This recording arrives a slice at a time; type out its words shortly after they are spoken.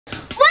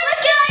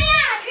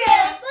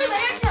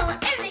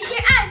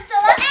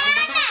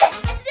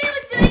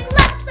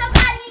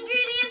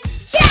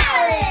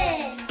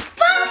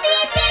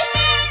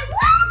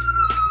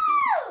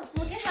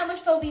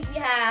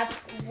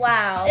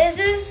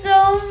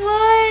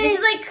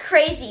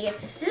crazy.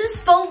 This is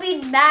foam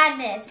bead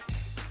madness.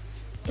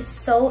 It's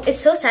so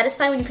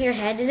satisfying when you put your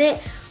hand in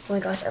it. Oh my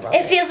gosh, I love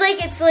it. It feels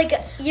like it's like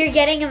you're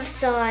getting a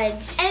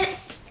massage. And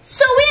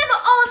so we have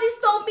all of these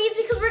foam beads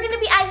because we're gonna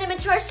be adding them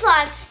into our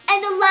slime.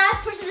 And the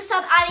last person to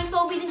stop adding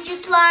foam beads into your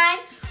slime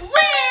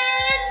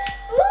wins!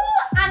 Ooh,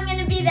 I'm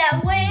gonna be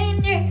that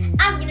winner.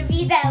 I'm gonna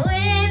be that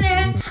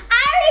winner. I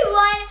already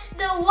won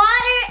the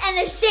water and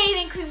the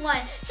shaving cream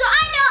one. So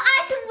I know I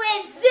can win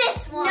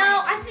this one.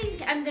 No, I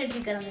think I'm gonna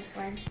do good on this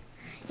one.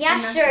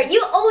 Yeah, sure.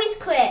 You always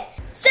quit.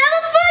 So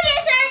before we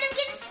get started, don't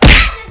forget to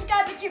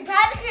subscribe to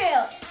JKrew.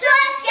 So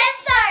let's get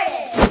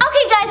started.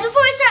 Okay guys,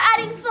 before we start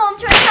adding foam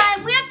to our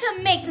slime, we have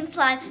to make some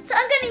slime. So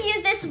I'm gonna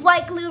use this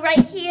white glue right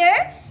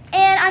here,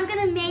 and I'm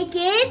gonna make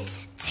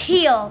it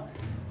teal.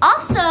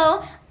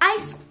 Also, I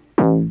was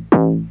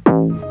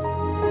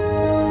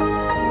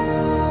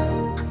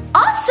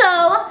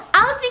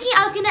thinking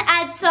I was gonna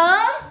add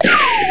some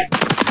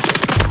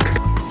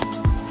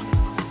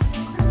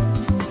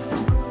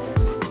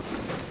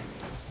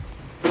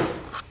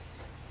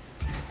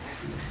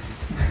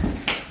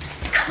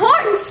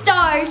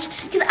cornstarch,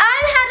 because I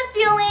had a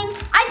feeling,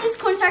 I've used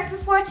cornstarch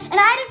before, and I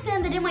had a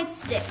feeling that it might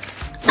stick.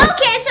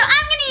 Okay, so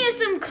I'm gonna use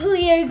some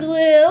clear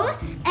glue,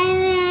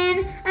 and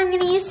then I'm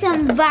gonna use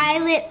some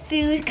violet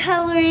food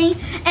coloring,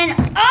 and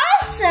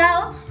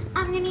also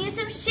I'm gonna use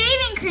some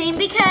shaving cream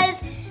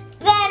because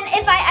then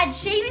if I add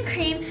shaving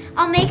cream,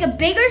 I'll make a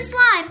bigger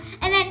slime,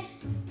 and then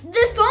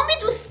the foam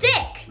beads will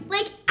stick.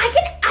 Like I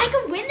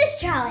can win this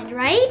challenge,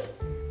 right?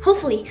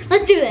 Hopefully.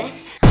 Let's do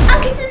this.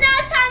 Okay, so now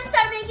it's time to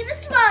start making the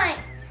slime.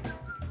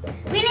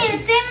 We need the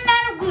same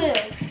amount of glue.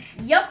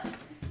 Yep.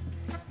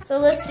 So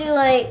let's do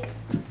like,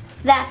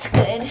 that's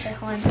good. Okay,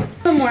 hold on.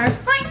 One more.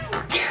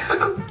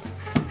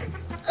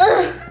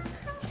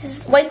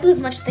 This white glue is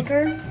much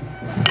thicker,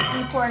 so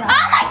you pour it on.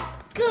 Oh my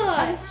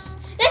gosh.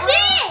 That's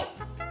it.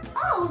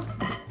 Oh,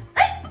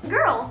 hey,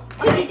 girl.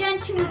 Is it done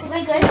too much? Is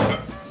that good?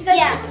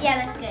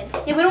 Yeah, that's good.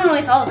 Yeah, we don't want to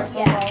waste all of our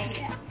foam balls.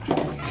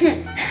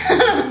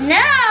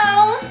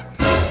 Now,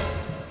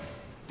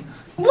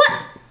 what?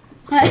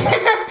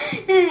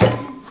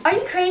 Are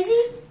you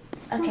crazy?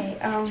 Okay. Anyway,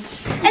 now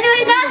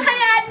it's time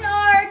to add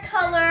our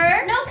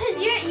color. No, because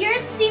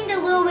yours seemed a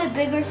little bit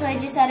bigger, so I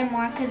just added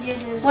more because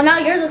yours is. Well, now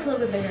yours looks a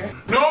little bit bigger.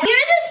 No.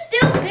 Yours is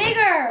still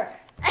bigger.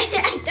 I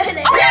done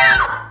it.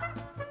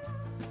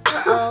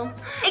 Uh-oh.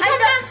 It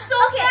comes out so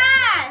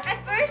fast. At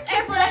first,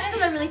 Careful, that should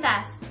come out really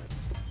fast.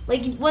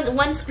 Like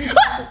one squeeze.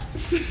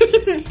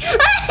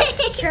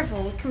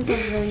 Careful, it comes out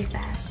really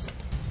fast.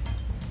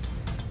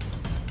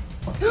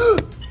 Ooh.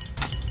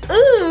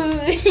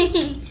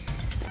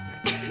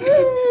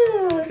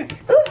 Ooh,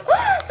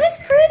 that's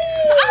pretty.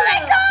 Oh my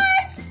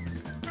gosh.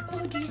 Oh,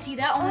 do you see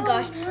that? Oh my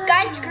gosh. Wow.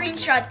 Guys,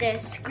 screenshot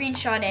this.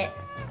 Screenshot it.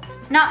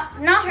 Not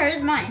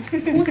hers, mine.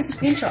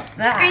 Screenshot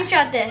that.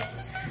 Screenshot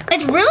this.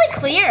 It's really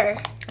clear.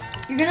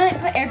 You're gonna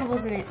put air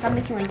bubbles in it. Stop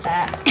making like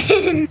that.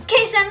 Okay,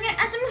 so I'm gonna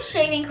add some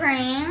shaving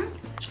cream.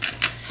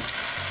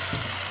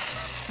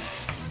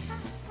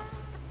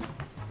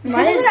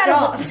 Mine is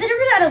drop. You said you're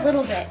gonna add a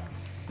little bit.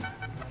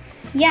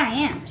 Yeah, I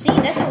am. See,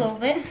 that's a little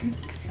bit.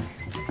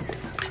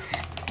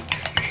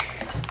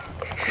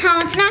 Oh,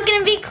 it's not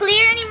gonna be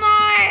clear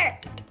anymore.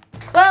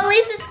 Well, at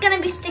least it's gonna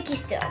be sticky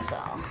still, so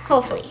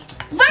hopefully.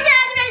 We're gonna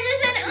activate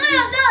this in 1,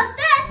 2,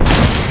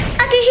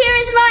 3. Okay, here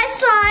is my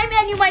slime,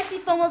 and you might see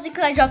foam balls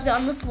because I dropped it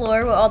on the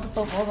floor where all the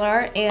foam balls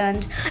are.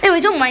 And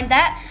anyways, don't mind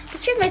that.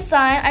 But here's my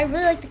slime. I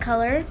really like the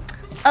color.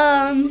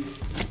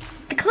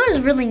 The color is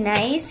really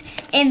nice,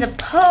 and the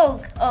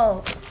poke.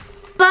 Oh.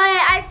 But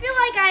I feel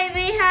like I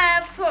may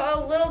have put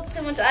a little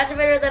too much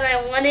activator than I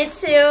wanted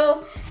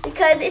to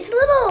because it's a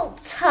little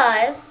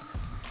tough,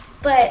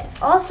 but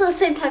also at the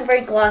same time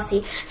very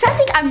glossy. So I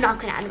think I'm not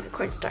gonna add any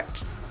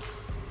cornstarch.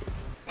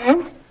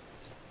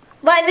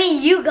 But I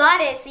mean, you got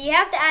it, so you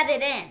have to add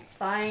it in.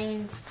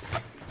 Fine.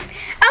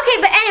 Okay,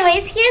 but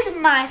anyways, here's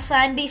my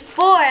slime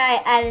before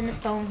I add in the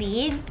foam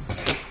beads.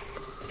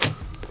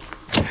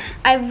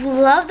 I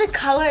love the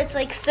color. It's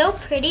like so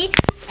pretty,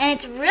 and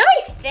it's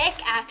really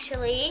thick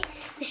actually.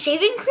 The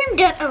shaving cream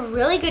did a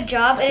really good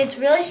job, and it's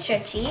really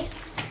stretchy.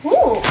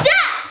 Ooh.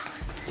 Stop!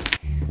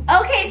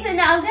 Okay, so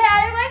now I'm gonna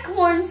add in my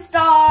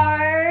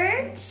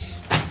cornstarch.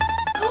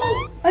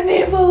 I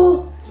made a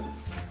bubble.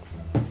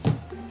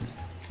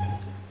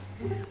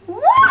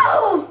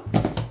 Whoa!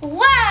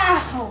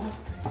 Wow!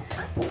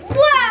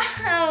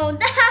 Wow!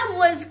 That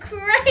was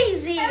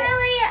crazy.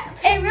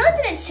 It really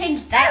didn't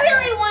change that. I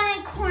really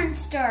wanted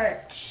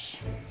cornstarch.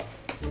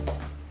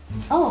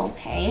 Oh,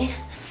 okay.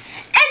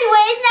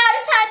 Anyways, now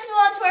it's time to move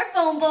on to our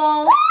foam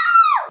balls. Woo!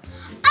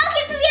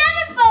 Okay, so we have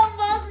our foam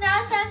balls. Now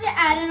it's time to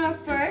add in our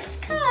first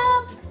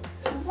cup.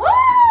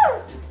 Woo!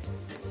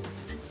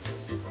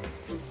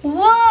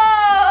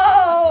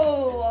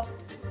 Whoa!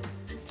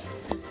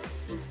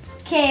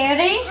 Okay,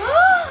 ready?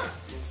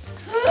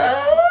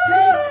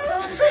 This is so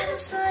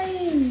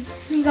satisfying. Oh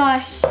my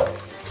gosh.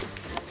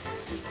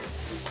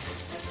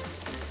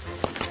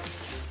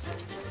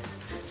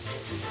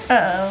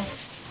 Uh-oh.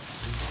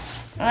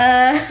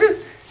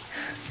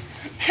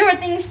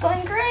 everything's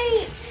going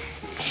great.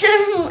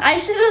 I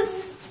should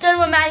have done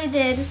what Maddie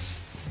did.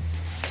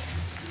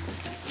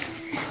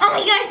 Oh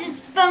my gosh,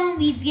 this foam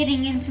bead's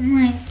getting into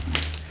mine.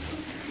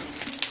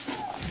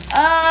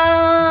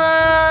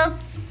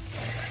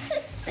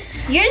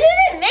 Yours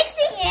isn't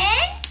mixing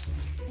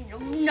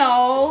in?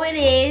 No, it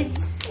is.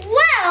 Well,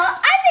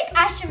 I think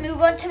I should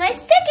move on to my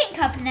second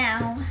cup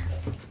now.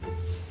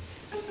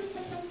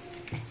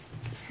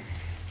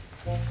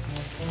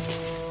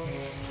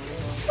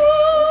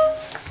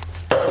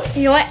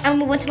 You know what? I'm gonna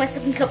move on to my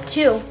second cup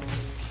too.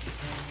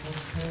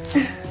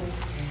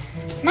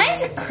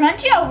 Mine's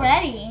crunchy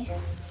already.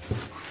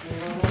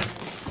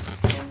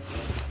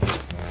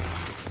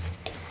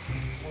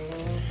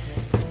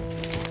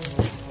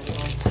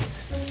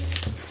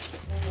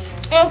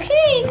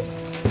 Okay.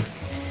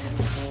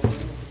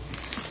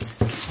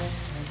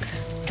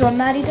 Do what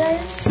Maddie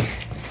does.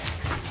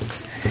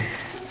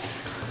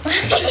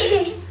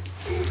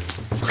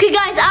 Okay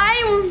guys,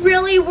 I'm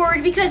really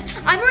worried because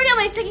I'm already on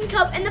my second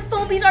cup and the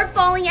foam beads are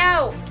falling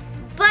out.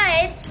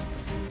 But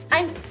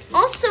I'm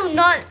also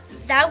not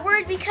that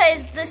worried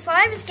because the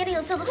slime is getting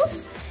a little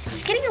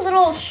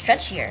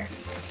stretchier.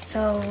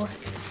 So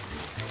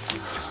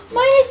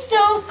mine is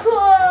so cool.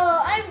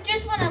 I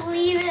just want to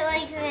leave it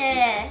like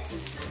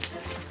this.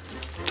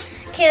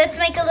 Okay, let's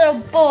make a little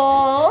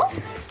bowl.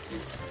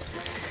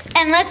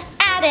 And let's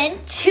add in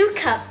 2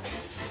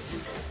 cups.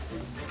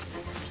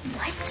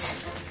 what?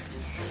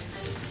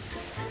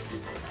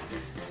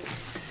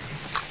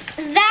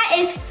 That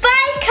is 5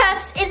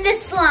 cups in the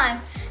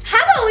slime.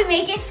 How about we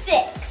make it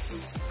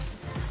 6?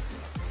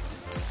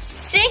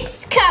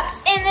 6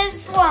 cups in the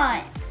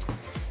slime.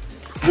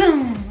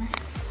 Boom.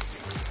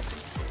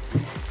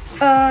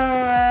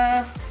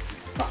 Well,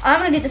 I'm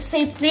gonna do the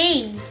same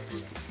thing.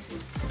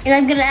 And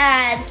I'm gonna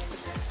add,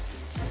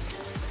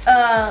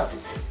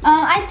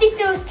 I think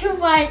there was too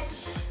much.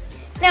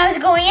 Now it's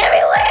going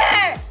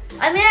everywhere.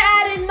 I'm gonna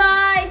add in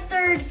my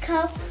 3rd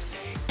cup.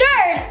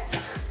 3rd.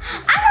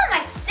 I'm on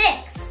my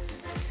 6th.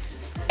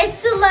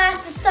 It's the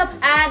last to stop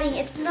adding.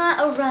 It's not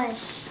a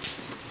rush.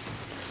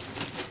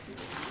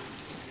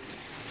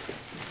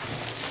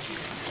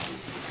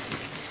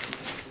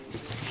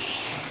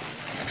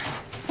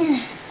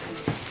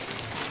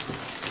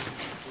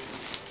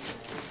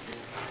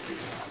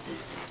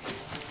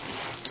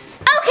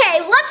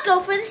 Okay, let's go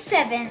for the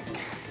 7th.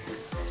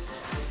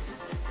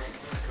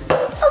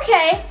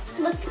 Okay,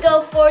 let's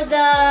go for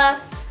the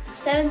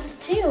 7th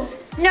too.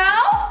 No?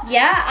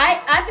 Yeah,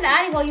 I've been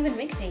adding while you've been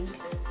mixing.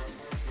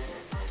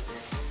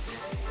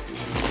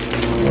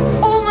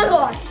 Oh my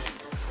gosh.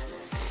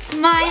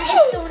 Mine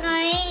is so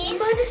nice.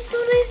 Mine is so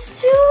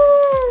nice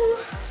too.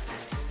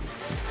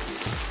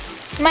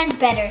 Mine's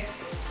better.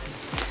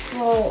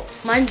 Well,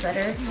 mine's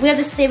better. We have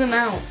the same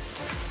amount.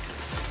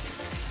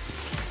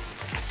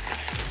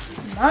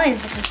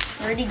 Mine's looking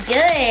pretty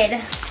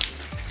good.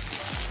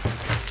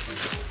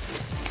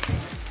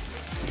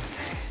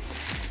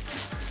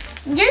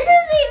 Yours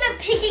isn't even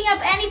picking up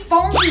any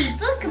foam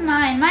beads. Look at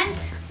mine.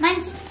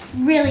 Mine's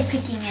really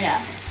picking it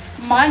up.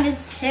 Mine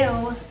is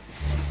too.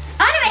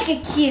 I'm gonna make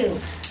a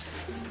cube.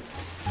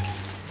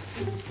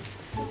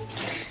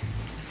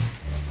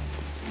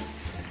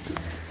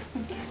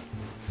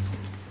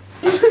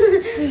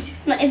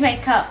 It's my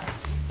cup.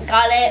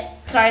 Got it.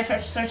 Sorry, I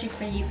started searching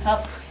for you,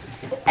 cup.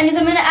 And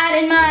I'm gonna add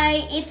in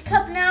my 8th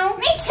cup now.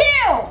 Me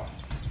too.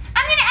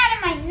 I'm gonna add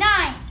in my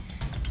 9th.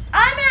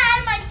 I'm gonna add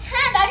in my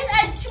 10th. I just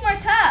added 2 more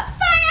cups.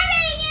 Fine, I'm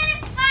adding in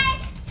my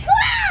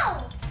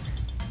 12.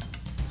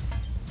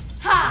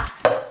 Ha.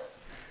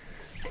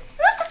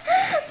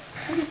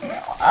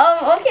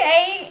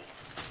 Okay.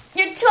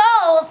 You're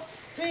 12.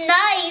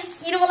 Nice.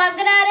 You know what I'm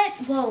gonna add it?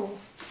 Whoa.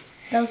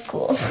 That was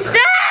cool. Stop!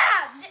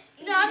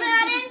 You know what I'm gonna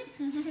add in?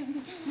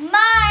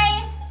 My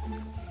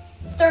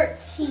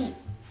 13th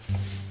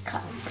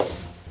cup.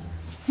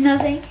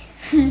 Nothing.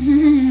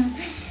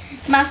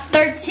 My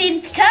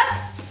 13th cup.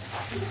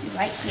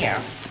 Right here.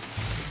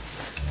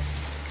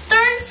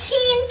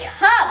 13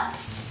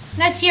 cups.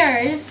 That's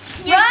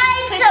yours.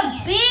 Right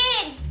to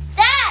beat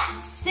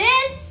that,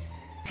 sis.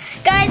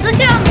 Guys, look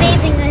how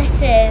amazing this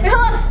is.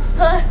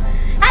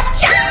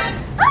 Achoo!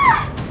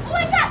 Ah! Oh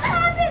my gosh, that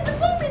happened. The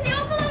foam beads, they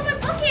all fell out of my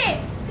bucket.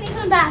 Can you put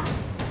them back?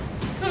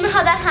 I don't know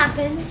how that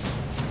happened.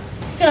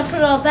 I'm gonna put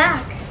it all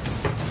back.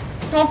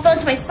 Don't fall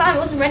into my slime. I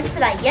wasn't ready for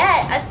that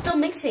yet. I'm still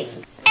mixing.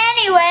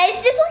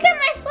 Anyways, just look at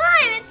my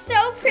slime. It's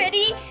so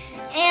pretty.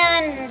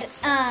 And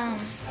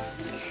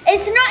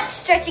it's not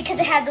stretchy because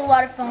it has a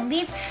lot of foam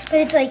beads, but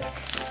it's like,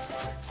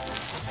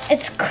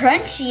 it's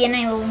crunchy and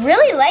I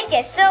really like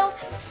it. So,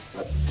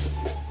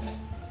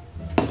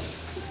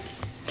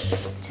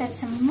 let's add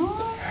some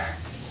more.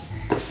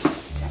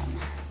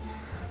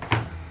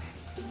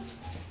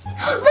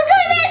 Look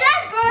over there,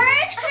 that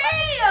bird!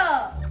 Hey!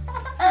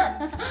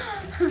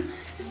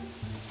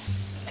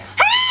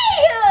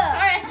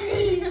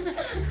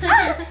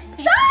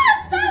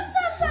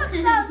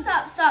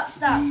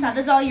 Stop.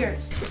 That's all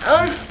yours.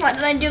 Oh, what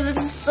did I do? This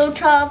is so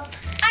tough.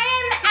 I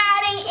am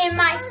adding in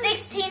my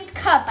 16th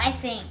cup, I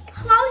think.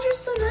 How is yours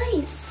so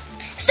nice?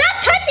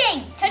 Stop touching!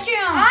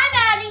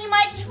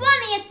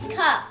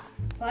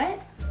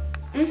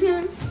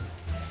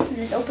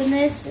 just open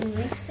this and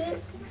mix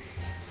it.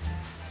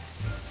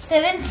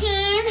 17.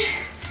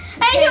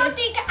 I don't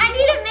think I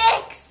need a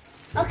mix.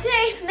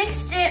 Okay,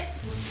 mixed it.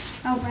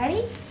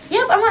 Already?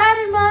 Yep, I'm gonna add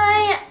in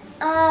my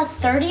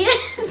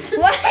 30th.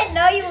 What?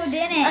 No, you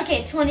didn't.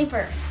 Okay,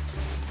 21st.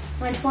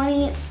 My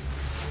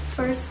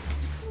 21st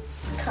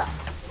cup.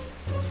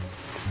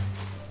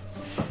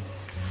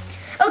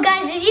 Oh,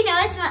 guys, did you know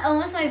it's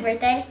almost my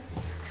birthday?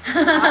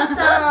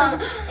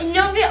 Awesome. And you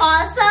know what would be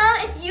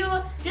awesome? If you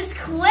just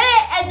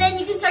quit and then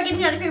you can start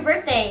getting ready for your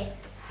birthday.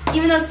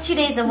 Even though it's 2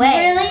 days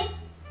away. Really?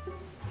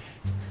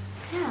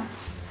 Yeah.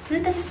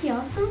 Wouldn't that just be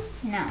awesome?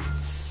 No.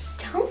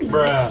 Tell me.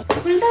 Bruh.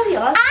 Wouldn't that be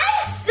awesome?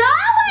 I saw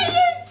what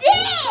you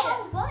did!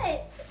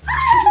 What?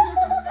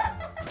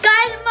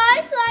 Guys,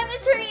 my slime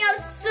is turning out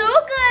so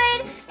good.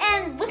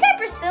 And look at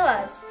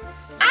Priscilla's.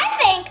 I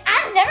think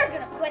I'm never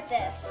going to quit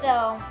this,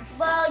 so.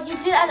 Well, you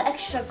did add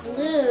extra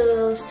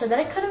glue, so that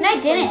it kind of No, I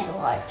didn't. explains a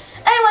lot.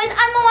 Anyways,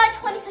 I'm on my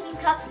 22nd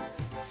cup.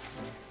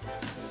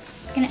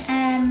 Gonna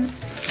add.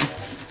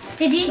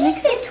 Did you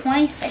just say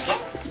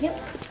 22nd? Yep.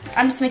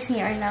 I'm just mixing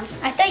it right now.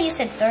 I thought you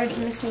said 30.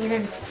 I'm mixing it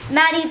in.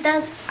 Maddie,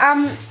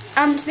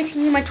 I'm just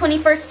mixing in my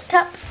 21st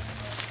cup.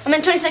 I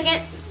meant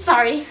 22nd.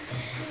 Sorry.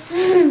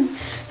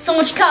 So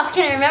much cups,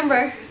 can't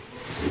remember.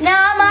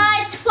 Now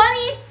my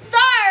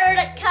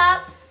 23rd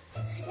cup.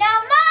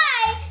 Now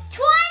my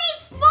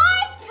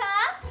 24th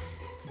cup.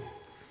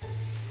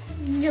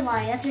 You're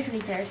lying. That's your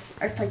 23rd.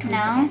 Or like 22nd.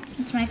 No,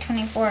 it's my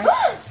 24th.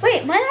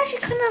 Wait, mine actually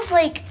kind of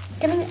like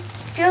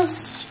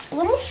feels a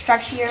little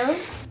stretchier.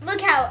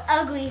 Look how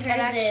ugly hers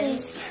actually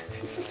is.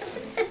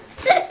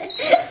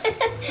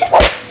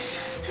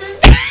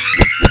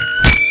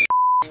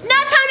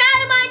 Now time to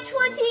add my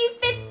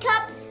 25th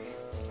cup.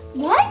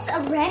 What?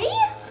 Already?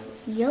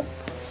 Yep.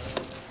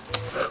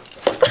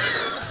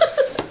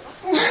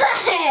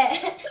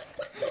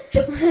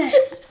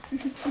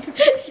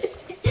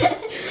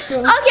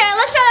 Okay,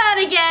 let's try that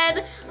again.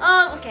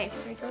 Okay.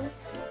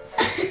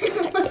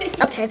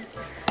 Okay.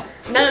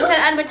 Now I'm trying to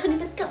add my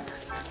 25th cup.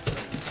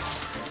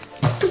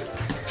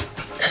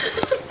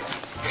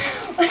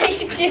 What are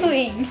you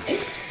doing?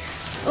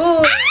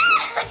 Ooh.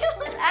 It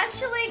was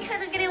actually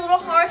kind of getting a little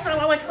hard, so I'm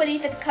on my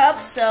 25th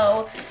cup.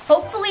 So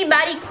hopefully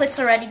Maddie quits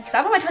already because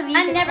I'm on my 25th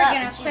I'm never cup.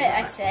 gonna quit,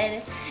 I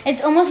said.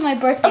 It's almost my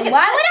birthday. Okay.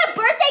 Why would a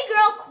birthday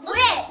girl Look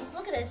quit? at this.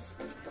 Look at this.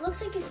 It looks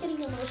like it's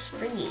getting a little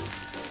stringy.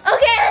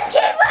 Okay, let's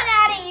keep on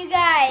adding, you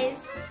guys.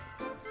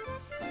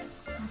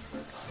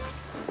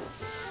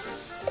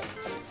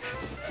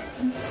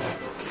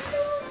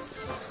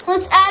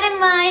 Let's add in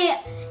my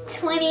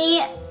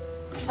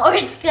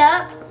 24th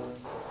cup.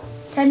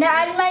 Time to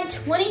add in my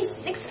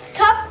 26th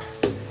cup.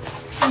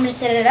 I'm just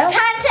getting it out.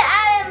 Time to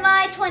add in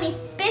my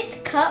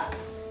 25th cup.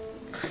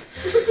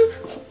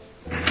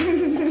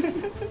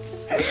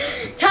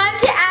 Time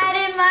to add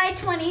in my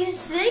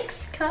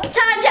 26th cup.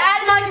 Time to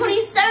add in my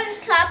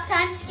 27th cup.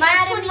 Time to My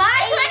add in my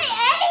 28th.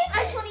 28th.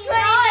 My 29.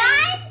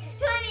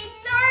 20,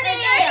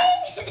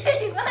 30.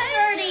 35.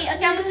 30. Okay, I'm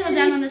gonna slow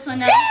down on this one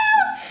now.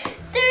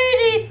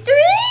 33.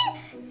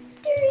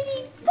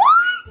 34.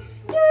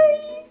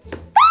 35.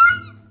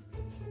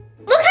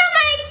 Look how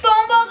many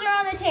foam balls are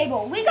on the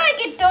table. We gotta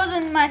get those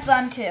in my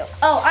slime too.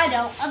 Oh, I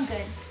know. I'm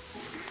good.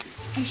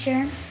 Are you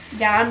sure?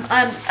 Yeah,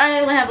 I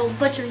only have a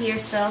bunch of here,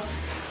 so.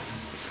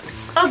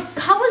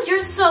 How was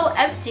yours so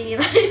empty?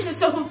 It's just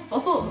so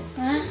full.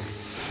 Huh?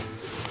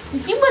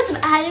 You must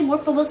have added more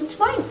footballs into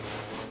mine.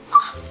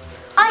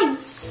 I'm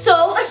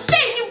so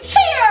ashamed, you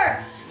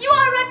cheater! You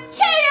are a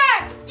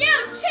cheater! You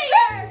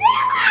cheater!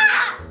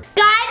 Priscilla!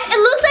 Guys, it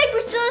looks like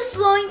Priscilla's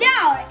slowing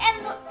down.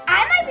 And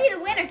I might be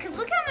the winner because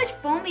look how much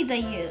foam beads I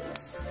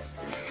used.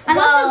 I'm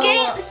also Well,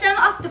 getting some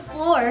off the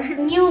floor.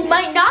 You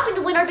might not be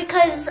the winner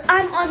because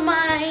I'm on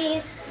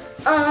my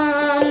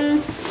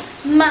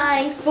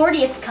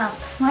 40th cup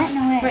What?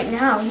 No way. right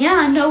now.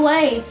 Yeah, no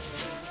way.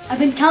 I've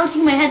been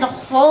counting in my head the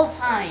whole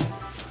time.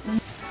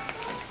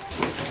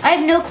 I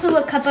have no clue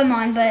what cup I'm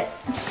on, but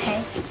it's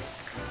okay.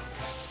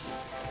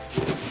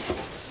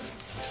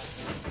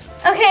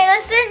 Okay,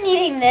 let's start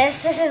kneading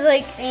this. This is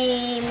like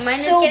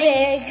Mine so is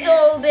getting big.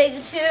 so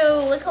big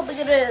too. Look how big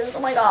it is. Oh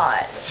my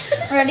god.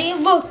 Ready?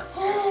 Look.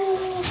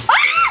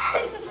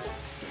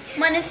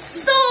 Mine is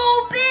so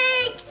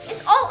big.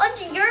 It's all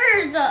under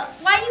yours.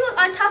 Why are you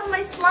on top of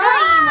my slime?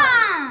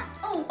 Ah!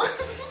 Oh.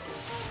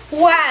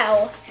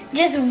 Wow.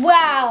 Just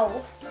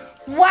wow.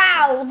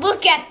 Wow.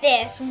 Look at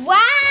this.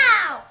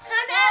 Wow.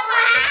 Time to add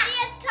my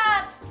 50th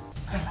cup.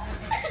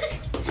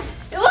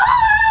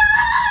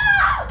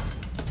 Wow.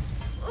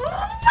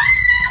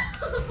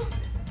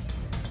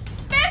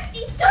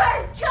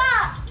 53rd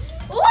cup.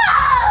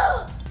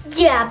 Wow.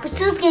 Yeah,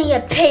 Priscilla's gonna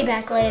get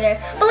payback later.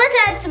 But let's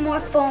add some more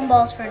foam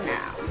balls for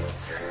now.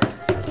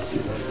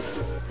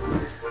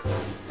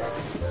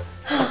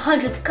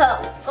 100th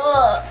cup.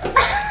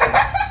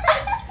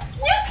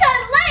 You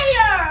said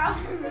later.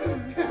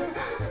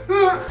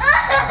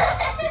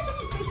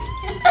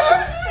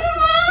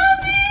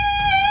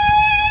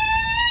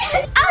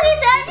 Okay,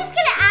 so I'm just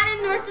gonna add in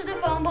the rest of the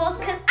foam balls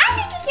because I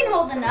think it can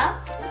hold enough.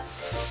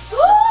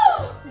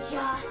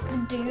 Just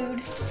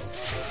dude.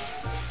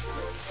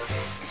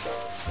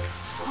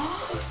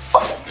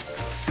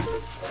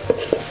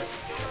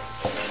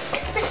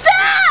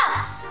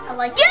 I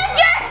like Use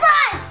your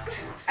slime!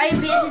 I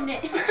abandoned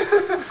it.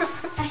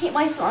 I hate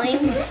my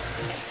slime.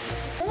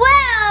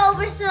 Well,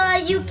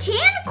 Priscilla, you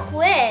can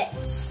quit,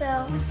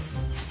 so.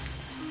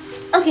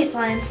 Okay,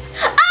 fine.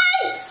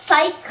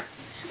 Psych.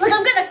 Like,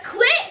 I'm gonna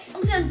quit.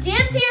 I'm just gonna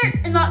dance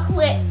here and not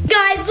quit.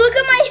 Guys, look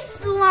at my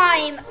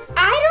slime.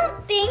 I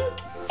don't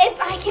think if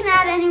I can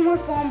add any more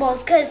foam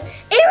balls because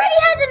it already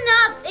has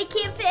enough. It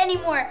can't fit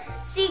anymore.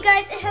 See,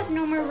 guys, it has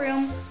no more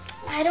room.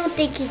 I don't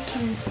think it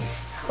can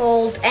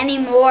hold any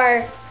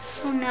more.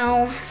 Oh,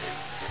 no.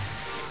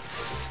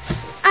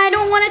 I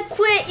don't want to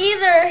quit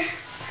either.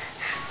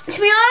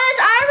 To be honest,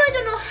 I really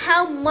don't know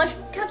how much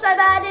cups I've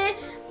added,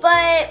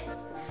 but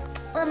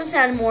let me just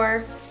add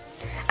more.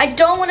 I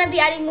don't want to be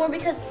adding more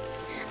because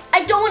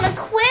I don't want to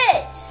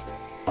quit.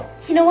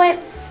 You know what?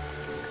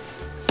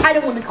 I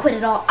don't want to quit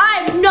at all.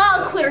 I'm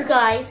not a quitter,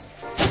 guys.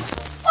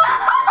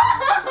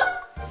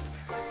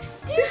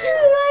 Dude,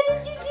 why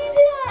did you do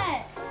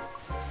that?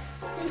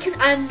 Because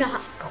I'm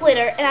not a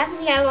quitter, and I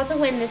think I want to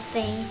win this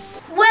thing.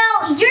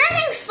 Well, you're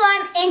adding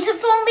slime into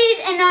foam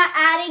beads and not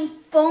adding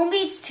foam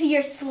beads to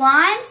your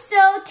slime,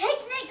 so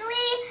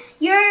technically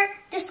you're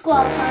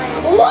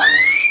disqualified. What?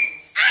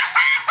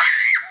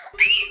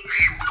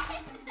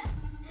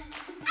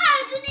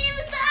 I didn't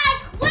even say I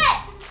quit.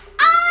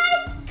 I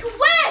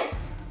quit.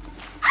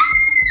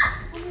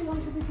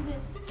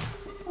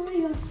 Oh my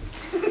god.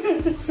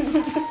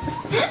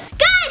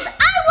 Guys,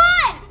 I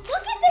won.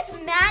 Look at this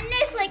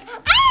madness. Like,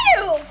 I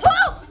do a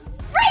whole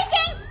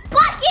freaking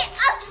bucket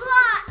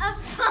of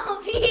foam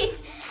beads,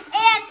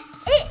 and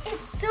it is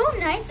so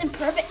nice and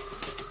perfect.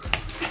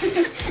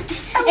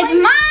 It's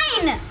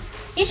mine.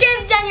 You should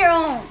have done your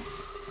own.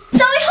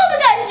 So we hope you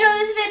guys enjoyed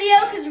this video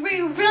because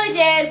we really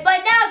did,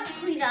 but now I have to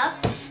clean up.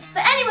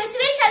 But anyway,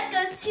 today's shout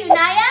goes to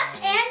Naya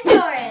And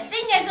Doris.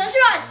 Thank you guys so much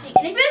for watching.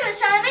 And if you're on the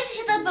channel, make sure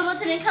you hit that bell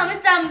button and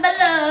comment down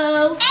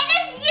below. And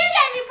if you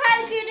guys are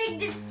proud of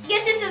your,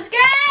 get to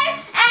subscribe.